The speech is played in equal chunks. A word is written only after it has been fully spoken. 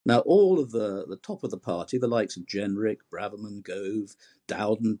Now, all of the top of the party, the likes of Jenrick, Braverman, Gove,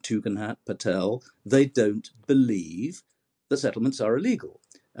 Dowden, Tugendhat, Patel, they don't believe that settlements are illegal.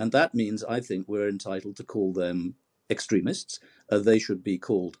 And that means I think we're entitled to call them extremists. They should be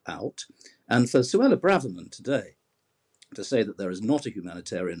called out. And for Suella Braverman today, to say that there is not a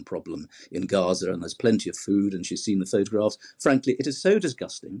humanitarian problem in Gaza and there's plenty of food and she's seen the photographs, frankly, it is so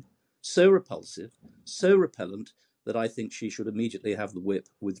disgusting, so repulsive, so repellent that I think she should immediately have the whip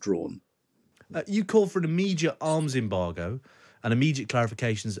withdrawn. You called for an immediate arms embargo and immediate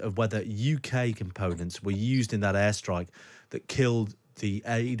clarifications of whether UK components were used in that airstrike that killed the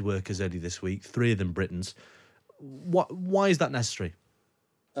aid workers early this week, 3 of them Britons. Why is that necessary?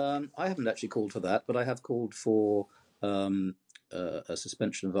 I haven't actually called for that, but I have called for a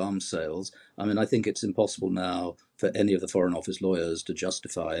suspension of arms sales. I mean, I think it's impossible now for any of the Foreign Office lawyers to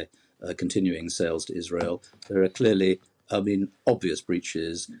justify continuing sales to Israel. There are clearly, obvious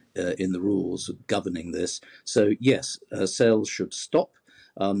breaches in the rules governing this. So, yes, sales should stop.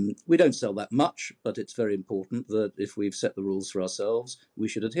 We don't sell that much, but it's very important that if we've set the rules for ourselves, we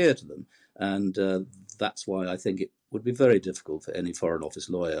should adhere to them. And that's why I think it would be very difficult for any Foreign Office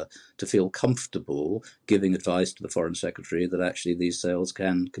lawyer to feel comfortable giving advice to the Foreign Secretary that actually these sales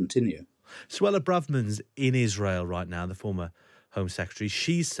can continue. Suella Braverman's in Israel right now, the former Home Secretary.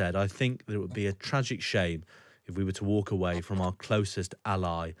 She said, I think that it would be a tragic shame if we were to walk away from our closest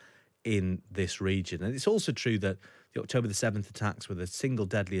ally in this region. And it's also true that the October the 7th attacks were the single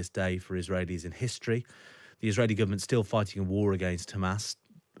deadliest day for Israelis in history. The Israeli government's still fighting a war against Hamas.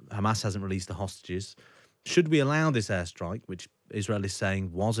 Hamas hasn't released the hostages. Should we allow this airstrike, which Israel is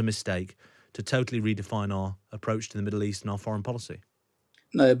saying was a mistake, to totally redefine our approach to the Middle East and our foreign policy?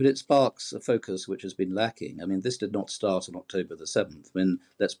 No, but it sparks a focus which has been lacking. I mean, this did not start on October the 7th. I mean,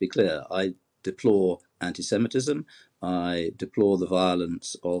 let's be clear. I deplore anti-Semitism. I deplore the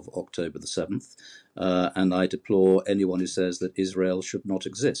violence of October the 7th. And I deplore anyone who says that Israel should not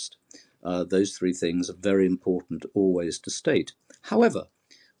exist. Those 3 things are very important always to state. However,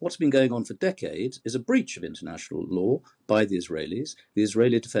 what's been going on for decades is a breach of international law by the Israelis. The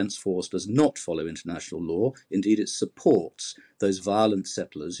Israeli Defense Force does not follow international law. Indeed, it supports those violent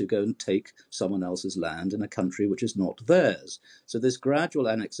settlers who go and take someone else's land in a country which is not theirs. So this gradual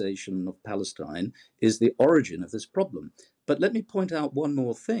annexation of Palestine is the origin of this problem. But let me point out one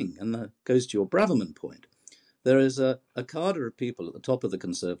more thing, and that goes to your Braverman point. There is a cadre of people at the top of the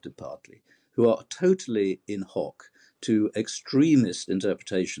Conservative Party who are totally in hock to extremist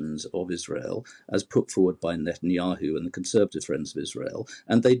interpretations of Israel as put forward by Netanyahu and the Conservative Friends of Israel,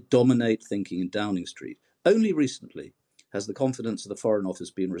 and they dominate thinking in Downing Street. Only recently has the confidence of the Foreign Office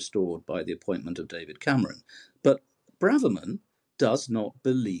been restored by the appointment of David Cameron. But Braverman does not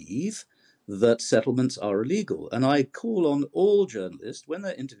believe that settlements are illegal. And I call on all journalists, when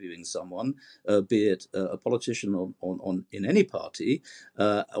they're interviewing someone, be it a politician in any party,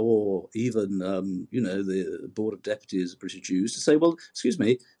 or even, the Board of Deputies of British Jews, to say, well, excuse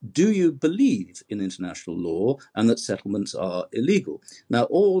me, do you believe in international law and that settlements are illegal? Now,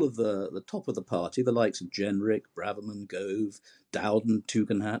 all of the top of the party, the likes of Jenrick, Braverman, Gove, Dowden,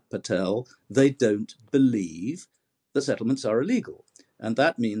 Tugendhat, Patel, they don't believe that settlements are illegal. And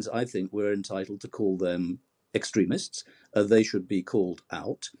that means I think we're entitled to call them extremists. They should be called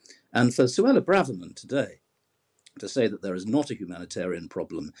out. And for Suella Braverman today, to say that there is not a humanitarian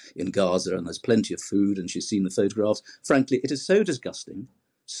problem in Gaza and there's plenty of food and she's seen the photographs, frankly, it is so disgusting,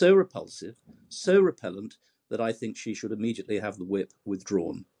 so repulsive, so repellent that I think she should immediately have the whip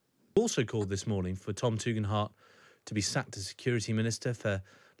withdrawn. Also called this morning for Tom Tugendhat to be sacked as Security Minister, for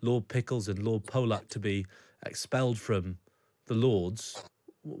Lord Pickles and Lord Polak to be expelled from the Lords.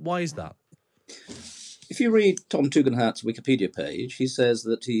 Why is that? If you read Tom Tugendhat's Wikipedia page, he says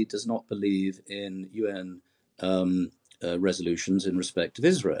that he does not believe in UN resolutions in respect of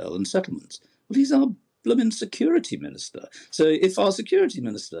Israel and settlements. Well, he's our blooming security minister. So if our security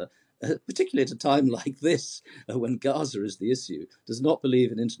minister, particularly at a time like this, when Gaza is the issue, does not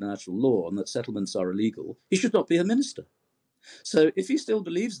believe in international law and that settlements are illegal, he should not be a minister. So if he still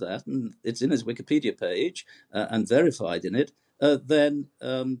believes that, and it's in his Wikipedia page and verified in it, then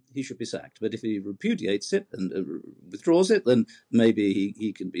he should be sacked. But if he repudiates it and withdraws it, then maybe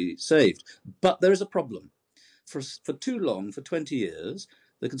he can be saved. But there is a problem. For too long, for 20 years,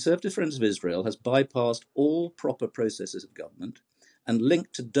 the Conservative Friends of Israel has bypassed all proper processes of government and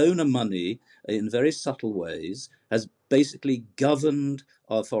linked to donor money in very subtle ways, has basically governed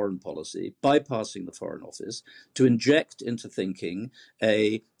our foreign policy, bypassing the Foreign Office, to inject into thinking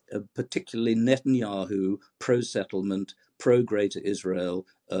a particularly Netanyahu pro-settlement, pro-Greater Israel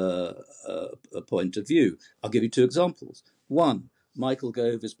point of view. I'll give you 2 examples. One, Michael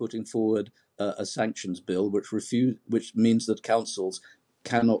Gove is putting forward a sanctions bill which means that councils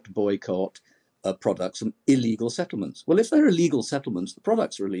cannot boycott products from illegal settlements. Well, if they're illegal settlements, the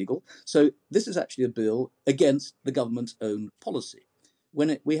products are illegal. So this is actually a bill against the government's own policy.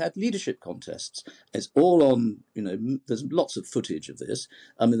 When we had leadership contests, it's all on, there's lots of footage of this.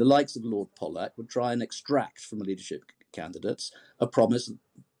 I mean, the likes of Lord Pollack would try and extract from leadership candidates a promise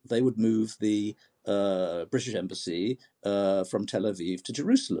they would move the British embassy from Tel Aviv to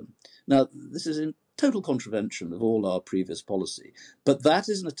Jerusalem. Now, this is in total contravention of all our previous policy, but that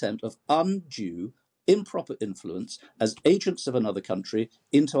is an attempt of undue, improper influence as agents of another country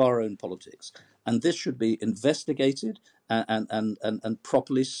into our own politics. And this should be investigated and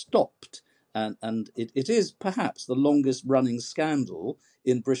properly stopped. And it is perhaps the longest running scandal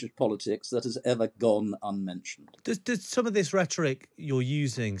in British politics that has ever gone unmentioned. Does some of this rhetoric you're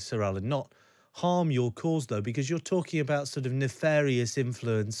using, Sir Alan, not harm your cause, though? Because you're talking about sort of nefarious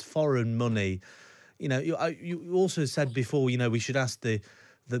influence, foreign money. You also said before, we should ask the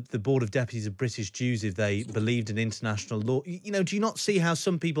Board of Deputies of British Jews if they believed in international law. Do you not see how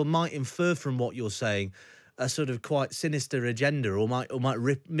some people might infer from what you're saying a sort of quite sinister agenda, or might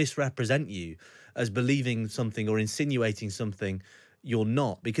misrepresent you as believing something or insinuating something you're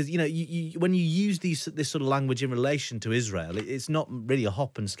not? Because you when you use this sort of language in relation to Israel, it's not really a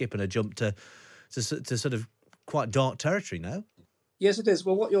hop and skip and a jump to sort of quite dark territory, no? Yes, it is.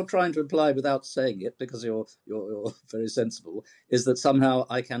 Well, what you're trying to imply without saying it, because you're very sensible, is that somehow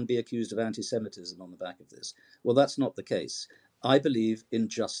I can be accused of anti-Semitism on the back of this. Well, that's not the case. I believe in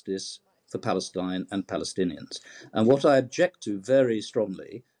justice for Palestine and Palestinians. And what I object to very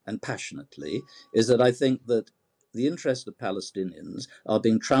strongly and passionately is that I think that the interests of Palestinians are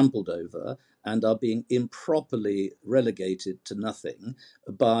being trampled over and are being improperly relegated to nothing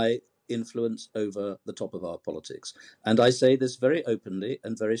by influence over the top of our politics. And I say this very openly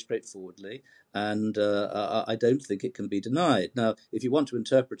and very straightforwardly, and I don't think it can be denied. Now, if you want to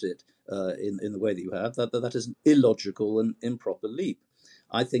interpret it in the way that you have, that is an illogical and improper leap.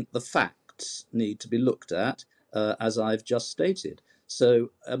 I think the facts need to be looked at as I've just stated.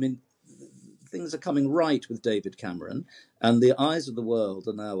 So, I mean, things are coming right with David Cameron, and the eyes of the world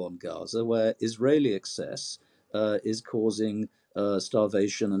are now on Gaza, where Israeli excess is causing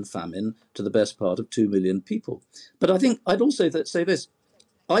starvation and famine to the best part of 2 million people. But I think I'd also say this.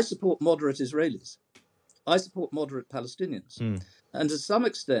 I support moderate Israelis. I support moderate Palestinians. And to some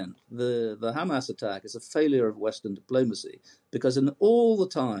extent, the Hamas attack is a failure of Western diplomacy, because in all the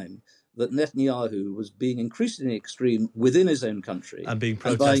time that Netanyahu was being increasingly extreme within his own country. And being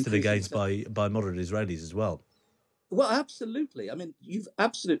protested against by moderate Israelis as well. Well, absolutely. I mean, you've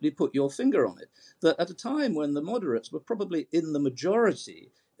absolutely put your finger on it. That at a time when the moderates were probably in the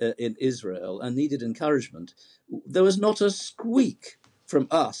majority in Israel and needed encouragement, there was not a squeak from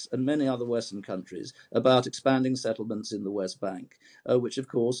us and many other Western countries about expanding settlements in the West Bank, which, of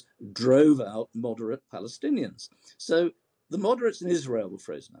course, drove out moderate Palestinians. So the moderates in Israel were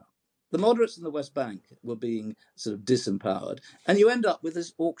frozen out. The moderates in the West Bank were being sort of disempowered. And you end up with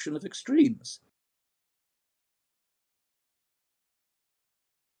this auction of extremes.